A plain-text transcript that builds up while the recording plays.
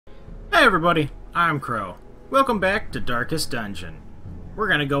Hi everybody, I'm Crow. Welcome back to Darkest Dungeon. We're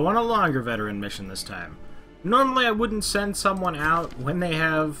gonna go on a longer veteran mission this time. Normally I wouldn't send someone out when they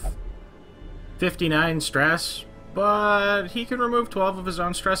have 59 stress, but he can remove 12 of his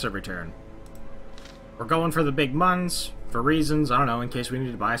own stress every turn. We're going for the big muns, for reasons, I don't know, in case we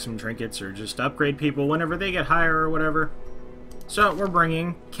need to buy some trinkets or just upgrade people whenever they get higher or whatever. So we're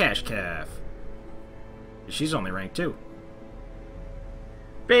bringing Cash Calf. She's only rank 2.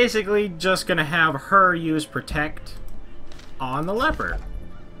 Basically just gonna have her use Protect on the Leper,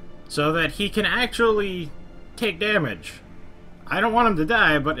 so that he can actually take damage. I don't want him to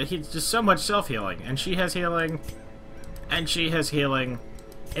die, but he's just so much self-healing, and she has healing, and she has healing.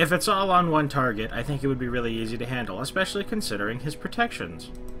 If it's all on one target, I think it would be really easy to handle, especially considering his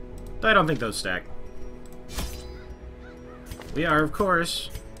protections. Though I don't think those stack. We are, of course,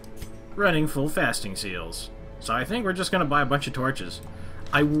 running full fasting seals, so I think we're just gonna buy a bunch of torches.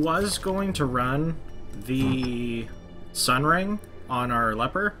 I was going to run the Sun Ring on our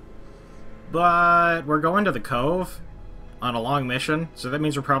Leper, but we're going to the Cove on a long mission, so that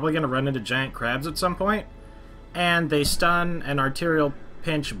means we're probably going to run into giant crabs at some point, and they stun and arterial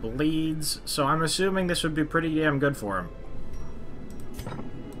pinch bleeds, so I'm assuming this would be pretty damn good for him.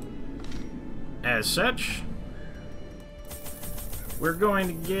 As such, we're going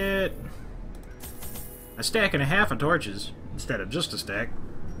to get a stack and a half of torches instead of just a stack.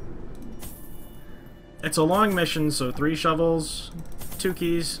 It's a long mission, so 3 shovels, 2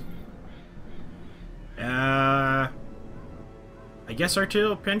 keys. I guess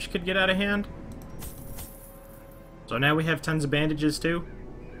arterial pinch could get out of hand. So now we have tons of bandages too.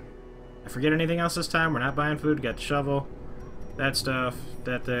 I forget anything else this time. We're not buying food. We got the shovel, that stuff,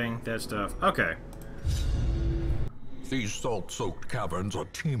 that thing, that stuff. Okay. These salt-soaked caverns are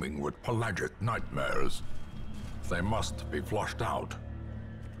teeming with pelagic nightmares. They must be flushed out.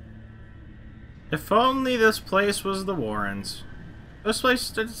 If only this place was the Warrens. This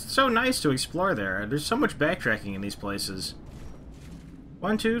place, it's so nice to explore there. There's so much backtracking in these places.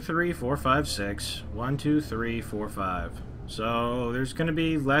 1, 2, 3, 4, 5, 6. 1, 2, 3, 4, 5. So there's gonna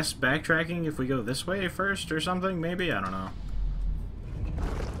be less backtracking if we go this way first or something, maybe? I don't know.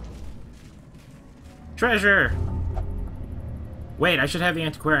 Treasure! Wait, I should have the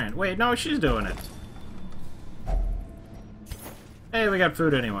Antiquarian. Wait, no, she's doing it. Hey, we got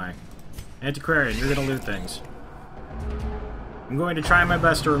food anyway. Antiquarian, you're gonna loot things. I'm going to try my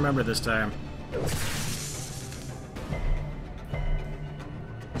best to remember this time.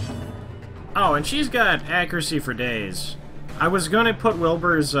 Oh, and she's got accuracy for days. I was gonna put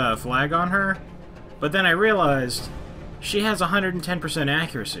Wilbur's flag on her, but then I realized she has 110%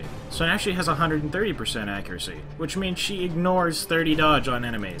 accuracy. So now she has 130% accuracy, which means she ignores 30 dodge on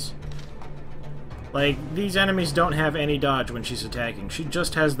enemies. Like, these enemies don't have any dodge when she's attacking. She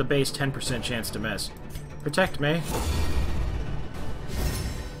just has the base 10% chance to miss. Protect me.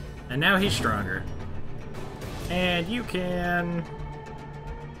 And now he's stronger. And you can...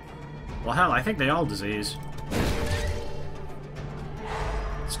 Well, hell, I think they all disease.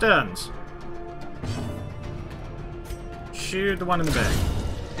 Stuns. Shoot the one in the back.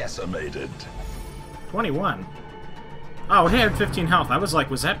 Decimated. 21. Oh, he had 15 health. I was like,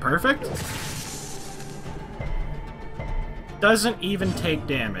 was that perfect? Doesn't even take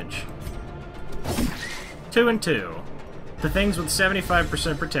damage. 2 and 2. The things with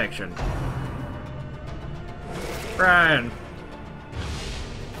 75% protection. Brian.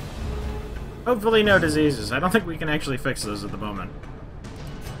 Hopefully no diseases. I don't think we can actually fix those at the moment.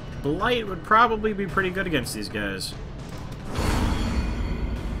 Blight would probably be pretty good against these guys.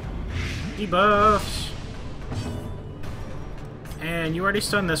 Debuffs. And you already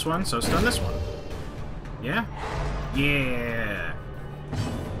stunned this one, so stun this one. Yeah? Yeah!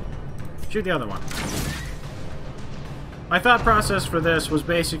 Shoot the other one. My thought process for this was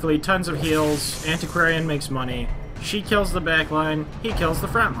basically tons of heals, Antiquarian makes money, she kills the back line, he kills the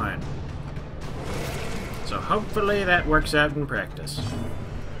front line. So hopefully that works out in practice.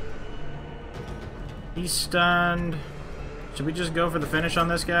 He's stunned. Should we just go for the finish on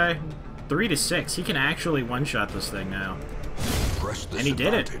this guy? 3 to 6. He can actually one-shot this thing now. Press this and he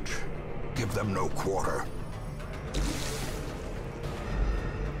did it. Give them no quarter.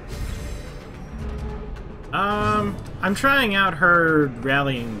 I'm trying out her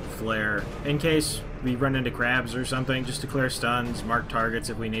rallying flare in case we run into crabs or something, just to clear stuns, mark targets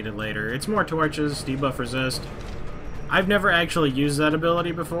if we need it later. It's more torches, debuff resist. I've never actually used that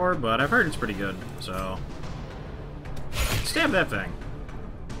ability before, but I've heard it's pretty good, so... Stab that thing.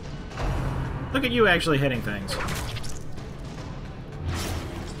 Look at you actually hitting things.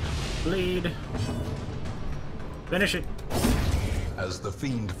 Bleed. Finish it. As the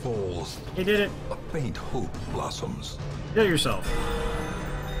fiend falls, He did it. a faint hope blossoms. Kill yourself.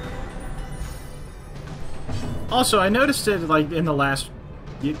 Also, I noticed it like in the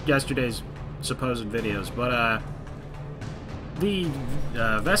yesterday's supposed videos, but the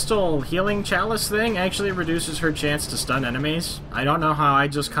Vestal healing chalice thing actually reduces her chance to stun enemies. I don't know how I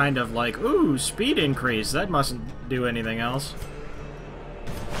just kind of like, ooh, speed increase. That mustn't do anything else.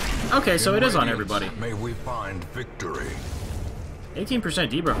 Okay, so it is on everybody. May we find victory. 18%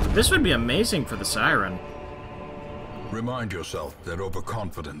 debuff. This would be amazing for the Siren. Remind yourself that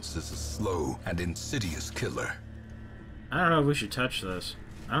overconfidence is a slow and insidious killer. I don't know if we should touch this.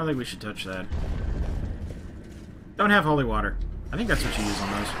 I don't think we should touch that. Don't have holy water. I think that's what you use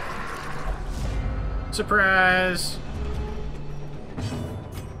on those. Surprise!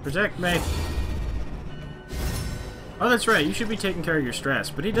 Protect me. Oh, that's right. You should be taking care of your stress.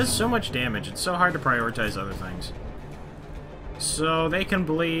 But he does so much damage. It's so hard to prioritize other things. So they can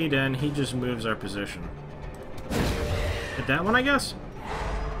bleed, and he just moves our position. Hit that one, I guess?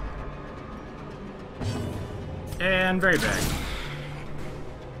 And very bad.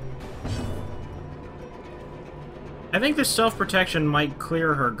 I think this self-protection might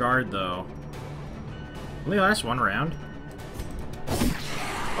clear her guard, though. Only lasts one round.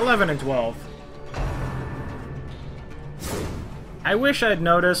 11 and 12. I wish I'd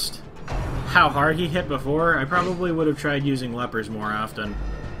noticed how hard he hit before. I probably would have tried using lepers more often.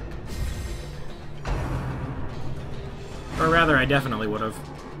 Or rather, I definitely would have.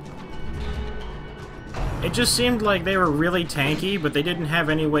 It just seemed like they were really tanky, but they didn't have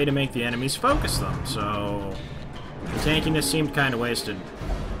any way to make the enemies focus them, so the tankiness seemed kind of wasted.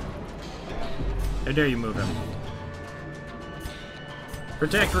 How dare you move him.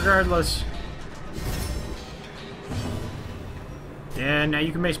 Protect regardless. And now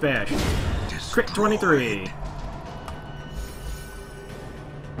you can mace bash. Crit 23.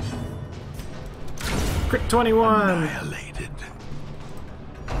 Crit 21. Annihilated.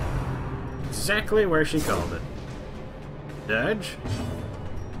 Exactly where she called it. Dodge.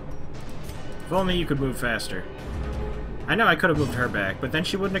 If only you could move faster. I know I could have moved her back, but then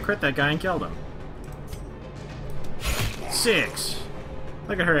she wouldn't have crit that guy and killed him. 6.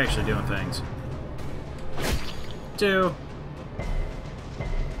 Look at her actually doing things. 2.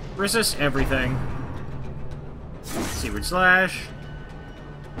 Resist everything. Seaward Slash.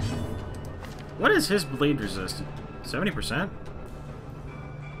 What is his bleed resistant? 70%?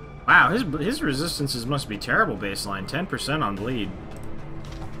 Wow, his resistances must be terrible baseline. 10% on bleed.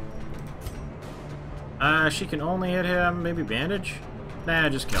 She can only hit him. Maybe bandage? Nah,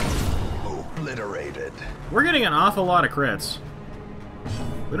 just kill him. Obliterated. We're getting an awful lot of crits.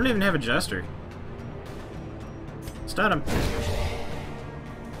 We don't even have a Jester. Stun him.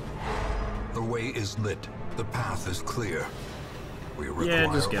 The way is lit. The path is clear. We require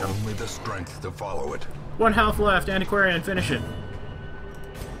just get him. only the strength to follow it. 1 health left. Antiquarian, finish it.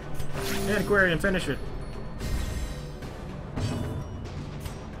 Antiquarian, finish it.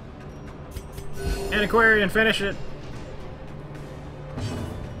 Antiquarian, finish it.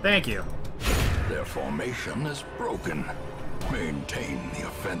 Thank you. Their formation is broken. Maintain the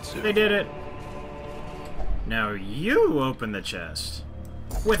offensive. They did it. Now you open the chest.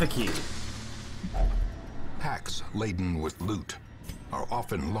 With a key. Packs laden with loot are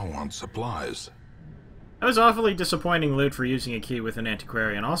often low on supplies. That was awfully disappointing loot for using a key with an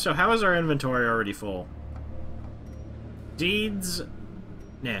Antiquarian. Also, how is our inventory already full? Deeds?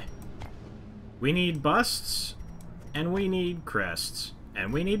 Nah. We need busts, and we need crests,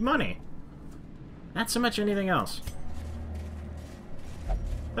 and we need money. Not so much anything else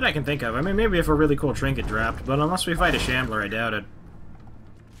that I can think of. I mean, maybe if a really cool trinket dropped, but unless we fight a Shambler, I doubt it.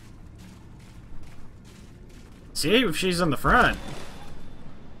 See, if she's in the front.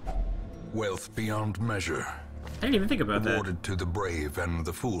 Wealth beyond measure. I didn't even think about that. Awarded to the brave and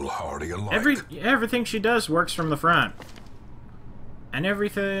the foolhardy alike. Everything she does works from the front. And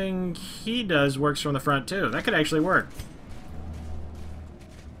everything he does works from the front, too. That could actually work.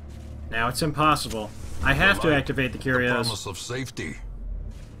 Now, it's impossible. I have to activate the The Curios promise of safety.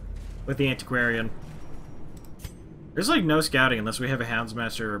 with the Antiquarian. There's, like, no scouting unless we have a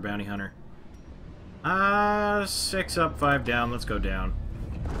Houndsmaster or a Bounty Hunter. 6 up, 5 down. Let's go down.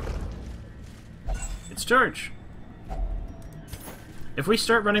 It's Church. If we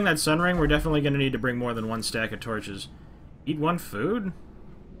start running that Sun Ring, we're definitely going to need to bring more than 1 stack of torches. Eat 1 food?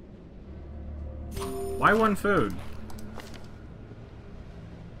 Why 1 food?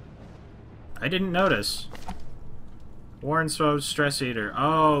 I didn't notice. Warren's stress eater.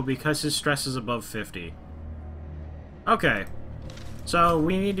 Oh, because his stress is above 50. Okay. So,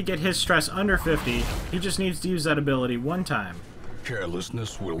 we need to get his stress under 50. He just needs to use that ability 1 time.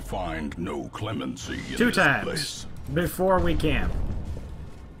 Carelessness will find no clemency in Two this times place. before we camp.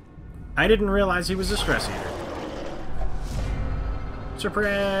 I didn't realize he was a stress eater.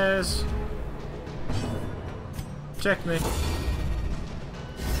 Surprise! Check me.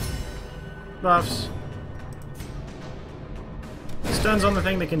 Buffs. Stuns on the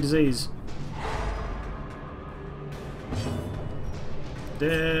thing that can disease.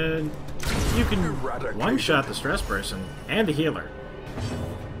 Dead. You can one-shot the stress person and the healer.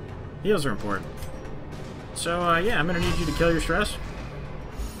 Heals are important. So, yeah, I'm gonna need you to kill your stress.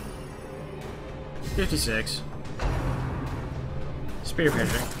 56. Spear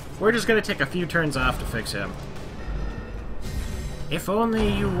pinching. We're just gonna take a few turns off to fix him. If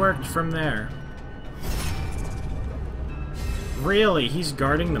only you worked from there. Really? He's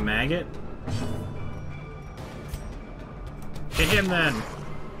guarding the maggot? Hit him then.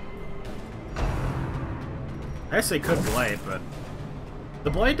 I guess they could blight, but the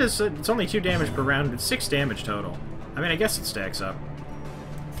blight does, it's only 2 damage per round, but 6 damage total. I mean, I guess it stacks up.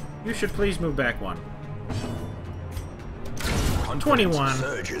 You should please move back 1. 21.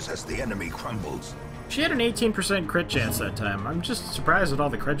 Surges as the enemy crumbles. She had an 18% crit chance that time. I'm just surprised at all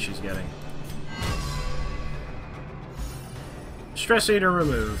the crits she's getting. Stress Eater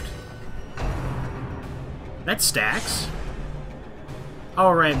removed. That stacks?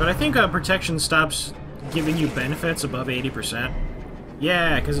 Oh, right, but I think protection stops giving you benefits above 80%.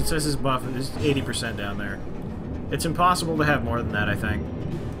 Yeah, because it says his buff is 80% down there. It's impossible to have more than that, I think.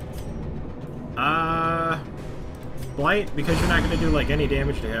 Blight, because you're not going to do, like, any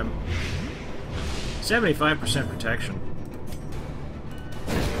damage to him. 75% protection.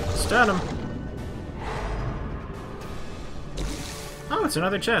 Stun him. Oh, it's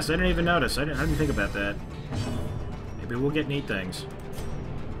another chest. I didn't even notice. I didn't think about that. Maybe we'll get neat things.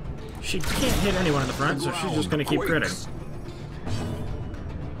 She can't hit anyone in the front, so she's just going to keep critting.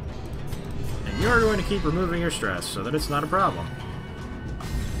 And you're going to keep removing your stress, so that it's not a problem.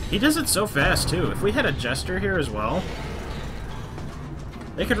 He does it so fast, too. If we had a Jester here as well,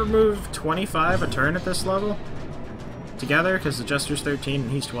 they could remove 25 a turn at this level. Together, because the Jester's 13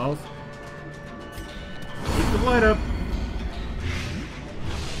 and he's 12. Keep the blight up.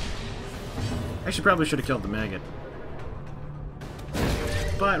 Actually, probably should have killed the maggot.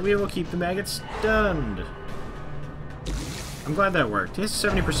 But we will keep the maggot stunned. I'm glad that worked. He has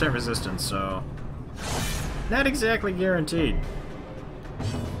 70% resistance, so not exactly guaranteed.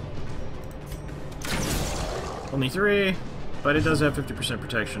 Only 3, but it does have 50%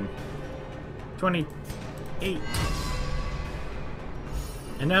 protection. 28.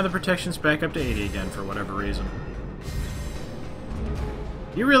 And now the protection's back up to 80 again for whatever reason.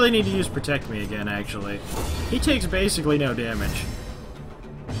 You really need to use Protect Me again, actually. He takes basically no damage.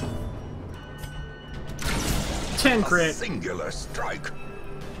 10 crit. A singular strike.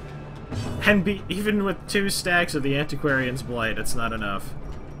 And even with 2 stacks of the Antiquarian's Blight, it's not enough.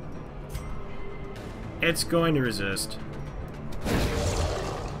 It's going to resist.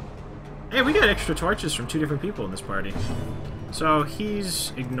 Hey, we got extra torches from 2 different people in this party. So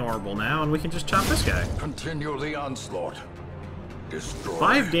he's ignorable now, and we can just chop this guy. Continue the onslaught. Destroy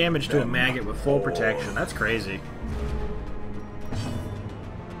 5 damage to a them maggot with full all. protection. That's crazy.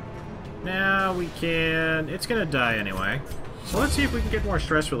 Now we can... It's gonna die anyway. So let's see if we can get more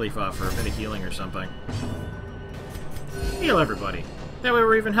stress relief off for a bit of healing or something. Heal everybody. That way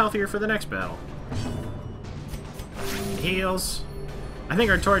we're even healthier for the next battle. Heals. I think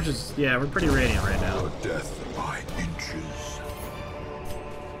our torches... Yeah, we're pretty radiant right now. Your death by inches.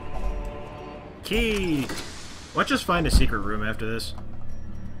 Key! Let's just find a secret room after this.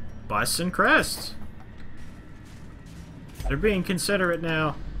 Busts and crests. They're being considerate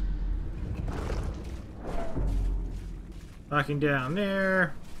now. Locking down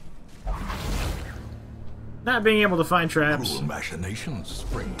there. Not being able to find traps. Cruel machinations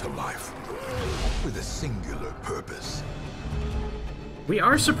spring to life with a singular purpose. We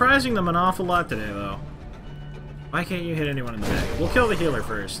are surprising them an awful lot today, though. Why can't you hit anyone in the back? We'll kill the healer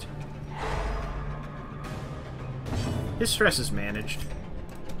first. His stress is managed.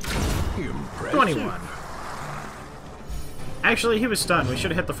 Impressive. 21. Actually, he was stunned. We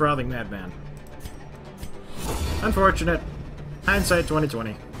should have hit the frothing madman. Unfortunate. Hindsight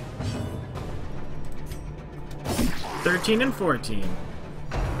 2020. 13 and 14.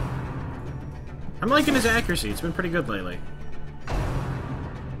 I'm liking his accuracy. It's been pretty good lately.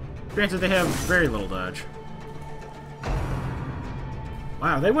 Granted, they have very little dodge.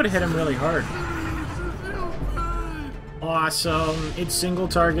 Wow, they would have hit him really hard. Awesome. It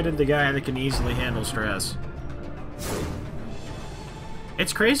single-targeted the guy that can easily handle stress.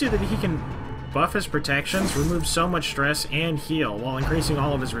 It's crazy that he can buff his protections, remove so much stress, and heal, while increasing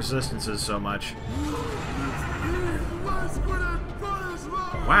all of his resistances so much.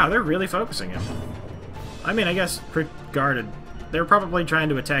 Wow, they're really focusing him. I mean, I guess guarded. They're probably trying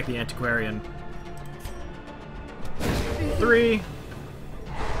to attack the Antiquarian. 3.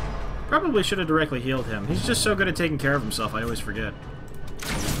 Probably should have directly healed him. He's just so good at taking care of himself, I always forget.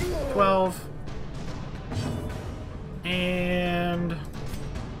 12. And...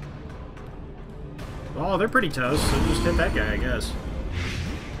 oh, they're pretty toast, so just hit that guy, I guess.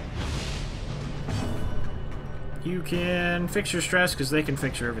 You can fix your stress, because they can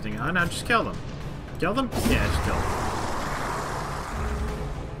fix your everything. Oh, no, just kill them. Kill them? Yeah, just kill them.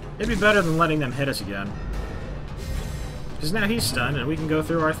 It'd be better than letting them hit us again. Because now he's stunned, and we can go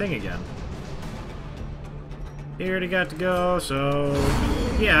through our thing again. He already got to go, so...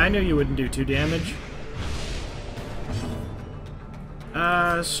 yeah, I knew you wouldn't do 2 damage.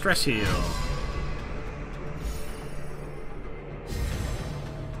 Stress heal.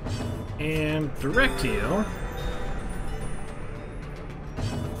 And direct heal.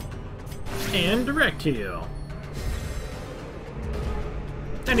 And direct heal.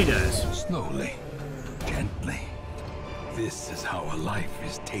 And he does. Slowly, gently. This is how a life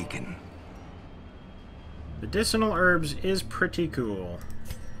is taken. Medicinal herbs is pretty cool.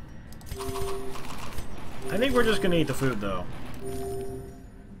 I think we're just gonna eat the food, though.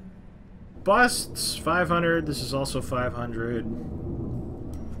 Busts, 500. This is also 500.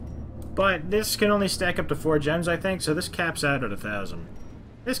 But this can only stack up to 4 gems, I think, so this caps out at 1,000.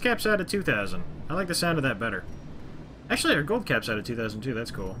 This caps out at 2,000. I like the sound of that better. Actually, our gold caps out at 2,000 too,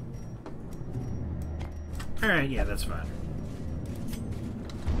 that's cool. Alright, yeah, that's fine.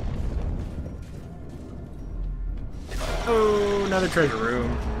 Oh, another treasure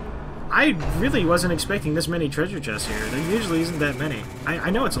room. I really wasn't expecting this many treasure chests here. There usually isn't that many. I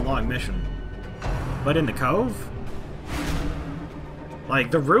know it's a long mission. But in the cove?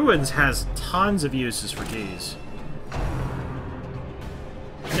 Like, the ruins has tons of uses for keys.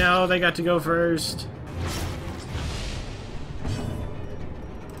 No, they got to go first.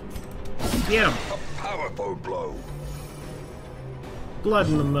 Get him! A powerful blow. Blood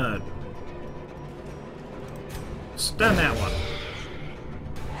in the mud. Stun that one.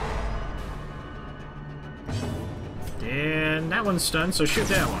 And that one's stunned, so shoot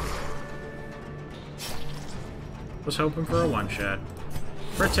that one. Was hoping for a one-shot.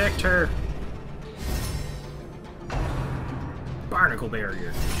 Protect her. Barnacle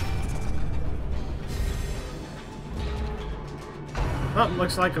barrier. Well,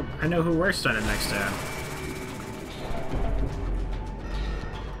 looks like I know who we're stunning next time.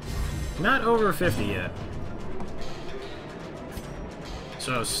 Not over 50 yet.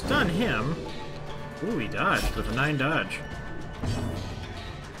 So stun him. Ooh, he dodged with a 9 dodge.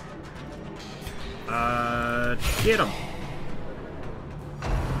 Get him.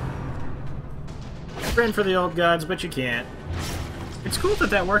 Sprint for the old gods, but you can't. It's cool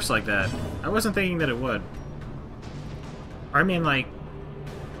that that works like that. I wasn't thinking that it would. I mean, like...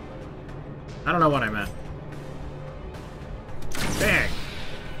 I don't know what I meant. Bang!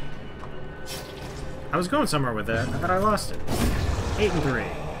 I was going somewhere with that, but I lost it. 8 and 3.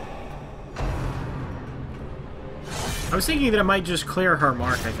 I was thinking that it might just clear her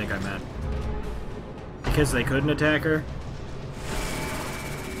mark, I think I meant. Because they couldn't attack her.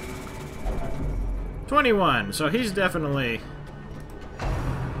 21, so he's definitely...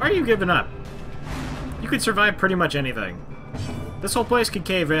 Why are you giving up? You could survive pretty much anything. This whole place could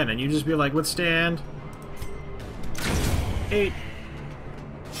cave in, and you just be like, withstand. 8.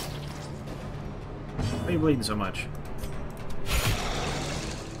 Why are you bleeding so much?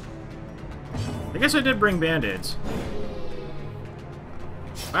 I guess I did bring band-aids.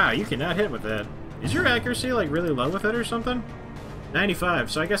 Wow, you cannot hit with that. Is your accuracy, like, really low with it or something?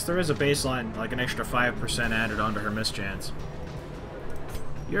 95, so I guess there is a baseline, like an extra 5% added onto her mischance.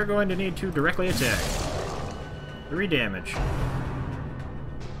 You're going to need to directly attack. 3 damage.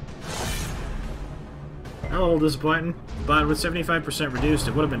 A little disappointing, but with 75% reduced,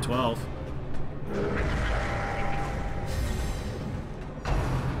 it would have been 12.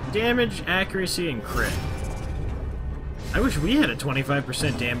 Damage, accuracy, and crit. I wish we had a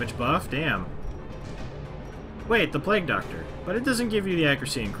 25% damage buff, damn. Wait, the Plague Doctor. But it doesn't give you the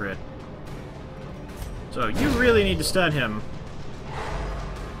accuracy and crit. So you really need to stun him.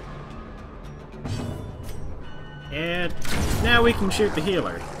 And now we can shoot the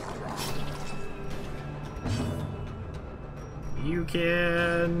healer. You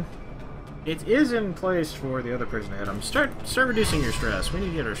can... It is in place for the other person to hit him. Start reducing your stress. We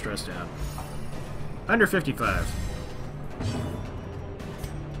need to get our stress down. Under 55.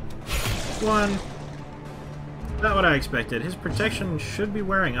 one. Not what I expected. His protection should be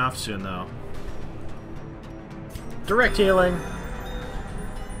wearing off soon, though. Direct healing.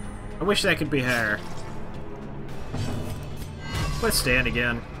 I wish that could be higher. Let's stand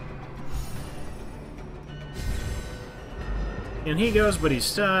again. And he goes, but he's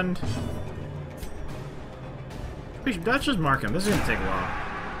stunned. We should not just mark him. This is gonna take a while.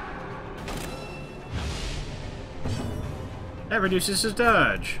 That reduces his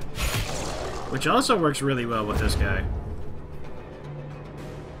dodge, which also works really well with this guy.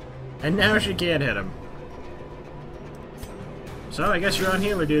 And now she can't hit him. So I guess you're on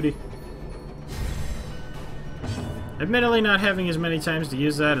healer duty. Admittedly, not having as many times to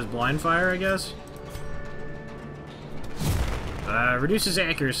use that as blind fire, I guess. Reduces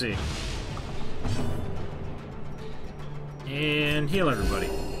accuracy. And heal everybody.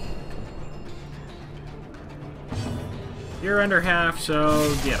 You're under half,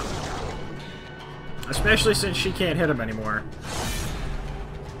 so yeah. Especially since she can't hit him anymore.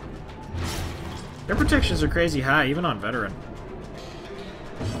 Their protections are crazy high, even on veteran.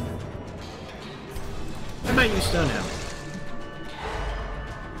 How about you stun him?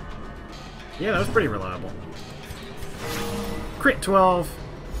 Yeah, that was pretty reliable. Crit 12.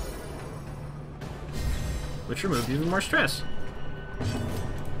 Which removed even more stress.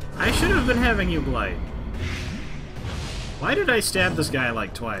 I should have been having you blight. Why did I stab this guy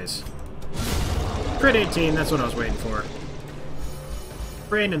like twice? Crit 18, that's what I was waiting for.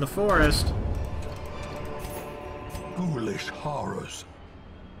 Brain in the forest. Ghoulish horrors.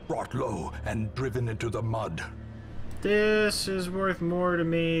 Brought low and driven into the mud. This is worth more to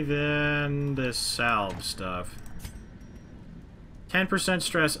me than this salve stuff. 10%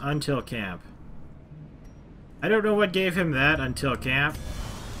 stress until camp. I don't know what gave him that until camp,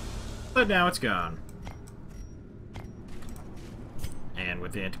 but now it's gone. And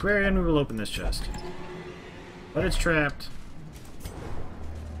with the Antiquarian, we will open this chest. But it's trapped.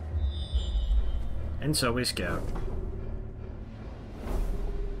 And so we scout.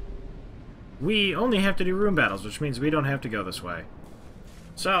 We only have to do room battles, which means we don't have to go this way.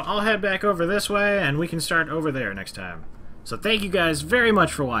 So I'll head back over this way, and we can start over there next time. So thank you guys very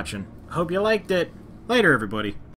much for watching. Hope you liked it. Later, everybody.